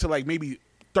of y'all get to like maybe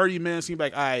 30 minutes and you're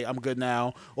like, all right, I'm good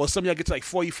now. Or some of y'all get to like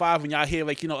 45 and y'all hear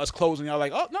like, us closing. Y'all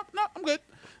like, oh, no, I'm good.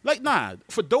 Like, nah.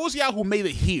 For those of y'all who made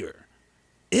it here,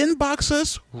 inbox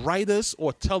us, write us,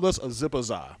 or tell us a Zipper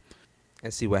Zah.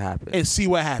 And see what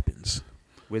happens.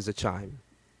 Where's the chime?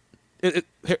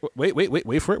 Wait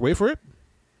for it.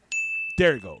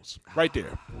 There it goes. Right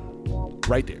there.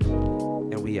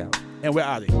 And we out. And we're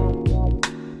out of here.